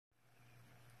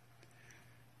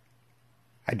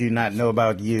I do not know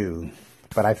about you,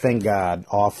 but I thank God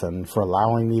often for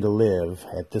allowing me to live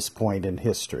at this point in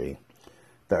history.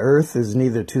 The earth is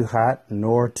neither too hot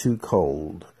nor too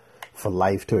cold for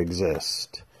life to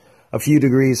exist. A few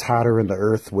degrees hotter and the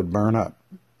earth would burn up.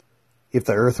 If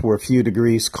the earth were a few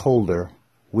degrees colder,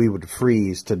 we would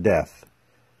freeze to death.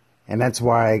 And that's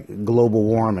why global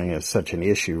warming is such an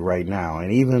issue right now.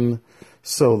 And even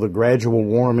so, the gradual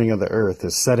warming of the earth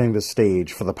is setting the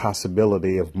stage for the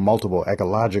possibility of multiple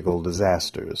ecological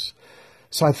disasters.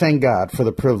 So I thank God for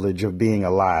the privilege of being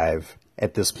alive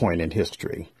at this point in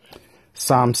history.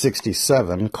 Psalm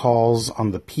 67 calls on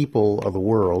the people of the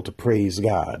world to praise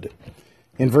God.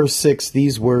 In verse 6,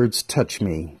 these words touch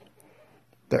me.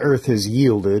 The earth has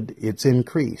yielded its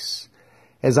increase.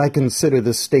 As I consider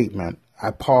this statement,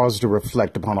 I pause to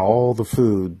reflect upon all the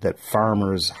food that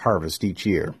farmers harvest each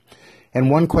year. And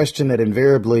one question that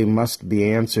invariably must be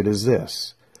answered is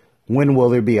this: when will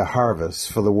there be a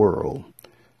harvest for the world?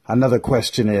 Another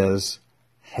question is,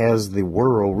 has the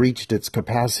world reached its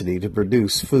capacity to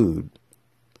produce food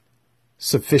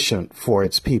sufficient for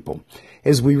its people?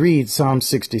 As we read Psalm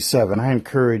 67, I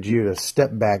encourage you to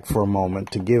step back for a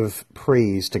moment to give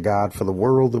praise to God for the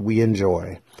world that we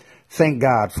enjoy. Thank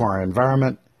God for our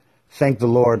environment. Thank the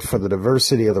Lord for the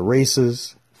diversity of the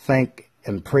races. Thank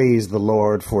and praise the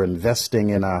Lord for investing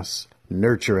in us,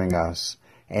 nurturing us,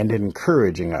 and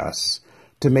encouraging us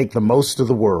to make the most of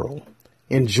the world,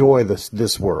 enjoy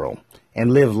this world,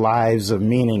 and live lives of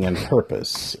meaning and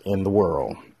purpose in the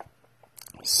world.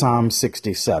 Psalm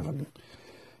 67.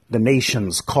 The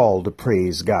nations call to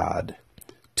praise God.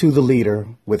 To the leader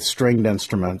with stringed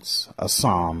instruments, a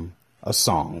psalm, a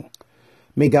song.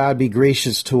 May God be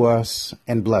gracious to us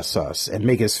and bless us and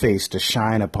make his face to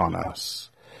shine upon us,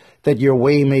 that your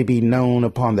way may be known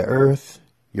upon the earth,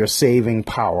 your saving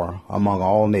power among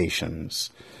all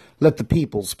nations. Let the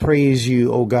peoples praise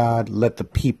you, O God. Let the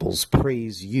peoples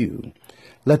praise you.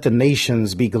 Let the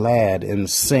nations be glad and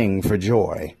sing for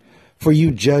joy. For you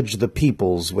judge the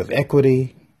peoples with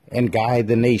equity and guide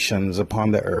the nations upon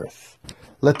the earth.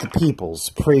 Let the peoples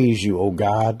praise you, O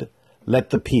God. Let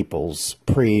the peoples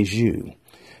praise you.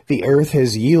 The earth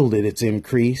has yielded its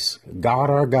increase.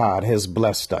 God our God has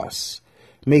blessed us.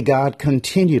 May God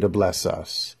continue to bless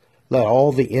us. Let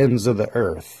all the ends of the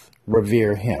earth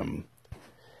revere him.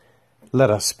 Let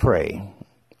us pray.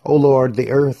 O Lord, the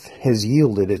earth has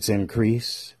yielded its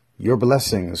increase. Your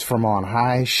blessings from on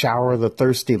high shower the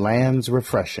thirsty lands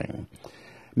refreshing.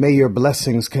 May your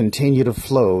blessings continue to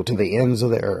flow to the ends of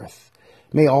the earth.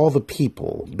 May all the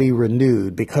people be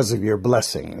renewed because of your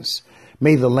blessings.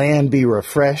 May the land be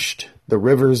refreshed, the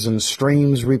rivers and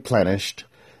streams replenished,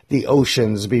 the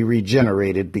oceans be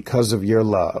regenerated because of your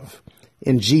love.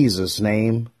 In Jesus'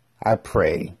 name, I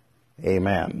pray.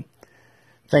 Amen.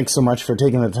 Thanks so much for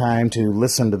taking the time to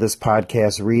listen to this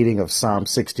podcast reading of Psalm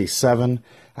 67.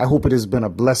 I hope it has been a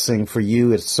blessing for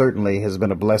you. It certainly has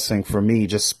been a blessing for me,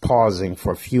 just pausing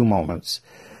for a few moments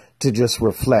to just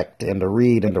reflect and to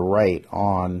read and to write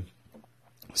on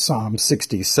Psalm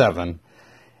 67.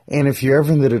 And if you're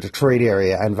ever in the Detroit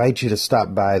area, I invite you to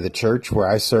stop by the church where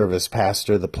I serve as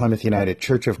pastor, the Plymouth United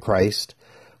Church of Christ,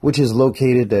 which is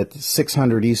located at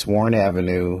 600 East Warren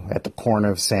Avenue at the corner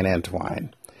of St.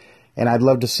 Antoine. And I'd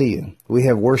love to see you. We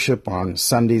have worship on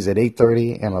Sundays at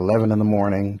 8:30 and 11 in the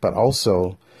morning, but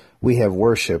also we have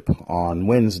worship on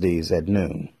Wednesdays at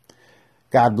noon.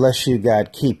 God bless you,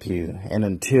 God keep you, and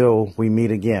until we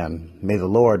meet again, may the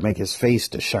Lord make his face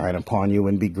to shine upon you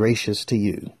and be gracious to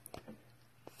you.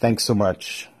 Thanks so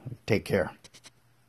much. Take care.